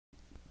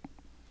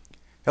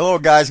Hello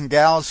guys and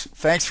gals,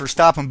 thanks for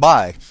stopping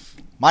by.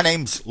 My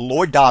name's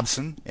Lloyd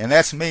Dobson, and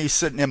that's me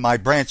sitting in my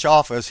branch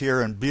office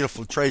here in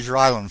beautiful Treasure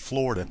Island,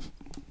 Florida.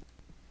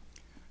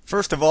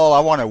 First of all, I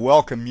want to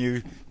welcome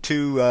you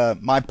to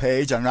my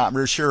page. I'm not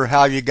really sure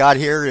how you got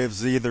here. It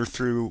was either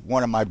through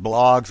one of my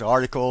blogs,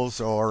 articles,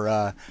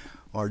 or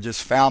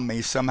just found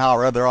me somehow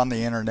or other on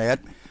the internet.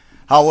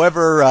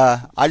 However,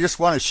 I just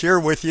want to share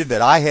with you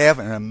that I have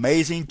an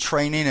amazing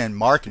training and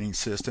marketing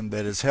system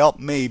that has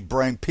helped me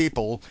bring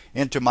people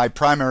into my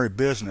primary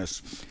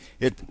business.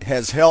 It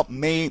has helped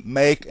me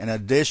make an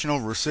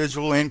additional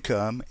residual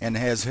income and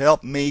has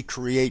helped me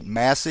create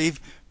massive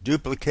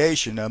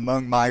duplication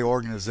among my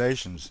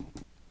organizations.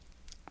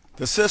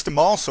 The system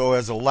also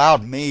has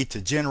allowed me to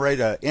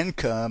generate an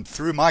income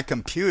through my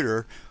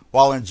computer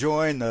while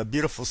enjoying the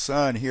beautiful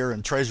sun here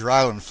in Treasure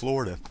Island,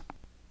 Florida.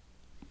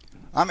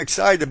 I'm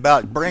excited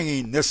about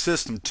bringing this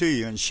system to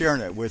you and sharing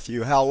it with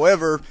you.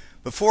 However,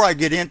 before I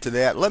get into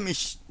that, let me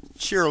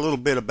share a little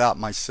bit about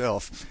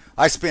myself.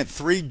 I spent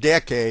 3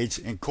 decades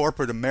in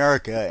corporate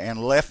America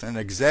and left an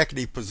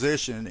executive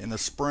position in the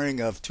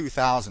spring of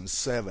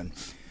 2007.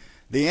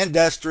 The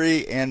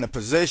industry and the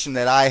position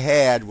that I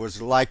had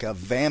was like a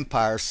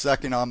vampire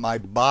sucking on my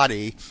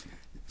body,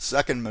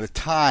 sucking the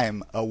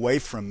time away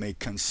from me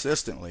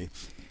consistently.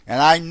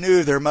 And I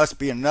knew there must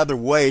be another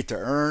way to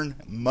earn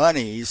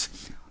monies,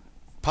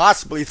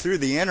 possibly through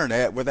the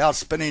internet, without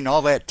spending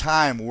all that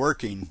time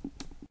working.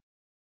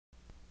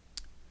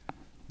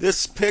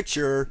 This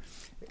picture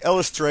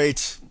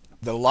illustrates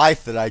the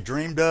life that I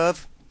dreamed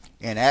of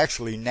and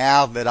actually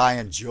now that I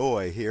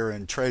enjoy here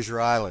in Treasure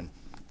Island.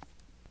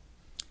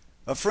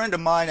 A friend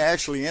of mine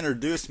actually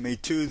introduced me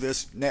to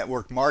this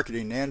network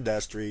marketing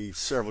industry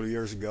several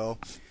years ago.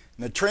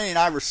 And the training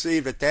I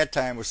received at that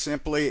time was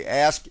simply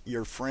ask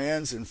your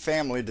friends and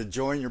family to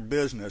join your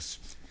business.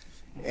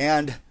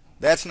 And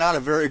that's not a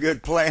very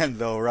good plan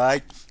though,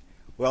 right?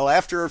 Well,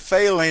 after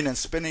failing and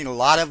spending a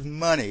lot of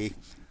money,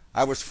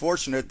 I was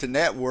fortunate to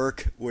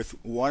network with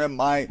one of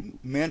my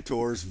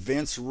mentors,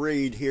 Vince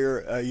Reed,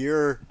 here a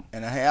year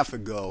and a half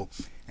ago.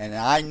 And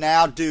I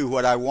now do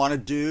what I want to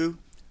do,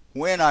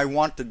 when I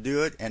want to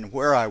do it, and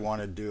where I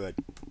want to do it.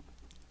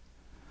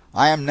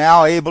 I am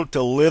now able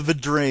to live the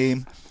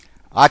dream,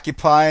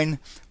 occupying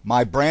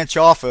my branch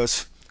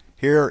office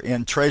here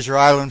in Treasure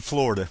Island,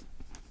 Florida.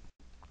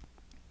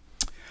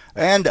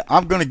 And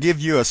I'm going to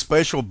give you a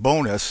special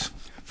bonus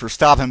for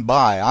stopping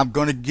by. I'm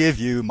going to give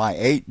you my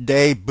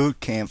 8-day boot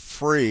camp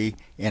free,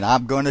 and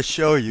I'm going to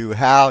show you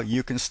how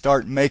you can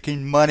start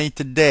making money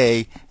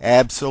today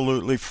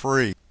absolutely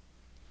free.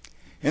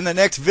 In the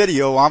next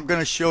video, I'm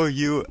going to show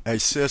you a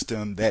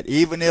system that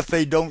even if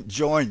they don't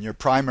join your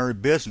primary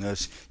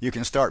business, you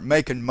can start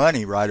making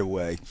money right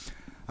away.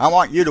 I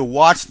want you to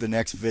watch the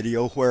next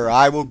video where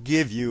I will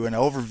give you an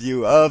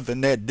overview of the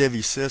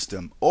NetDivvy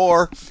system.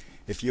 Or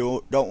if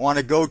you don't want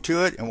to go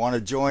to it and want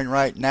to join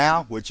right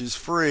now, which is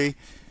free,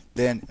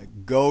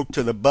 then go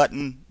to the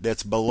button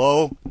that's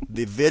below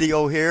the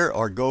video here,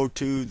 or go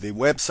to the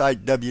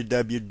website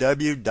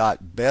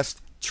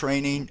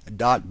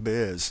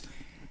www.besttraining.biz.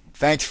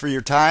 Thanks for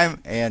your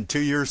time and to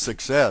your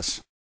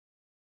success.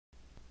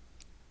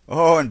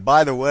 Oh, and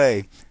by the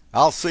way,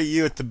 I'll see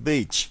you at the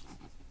beach.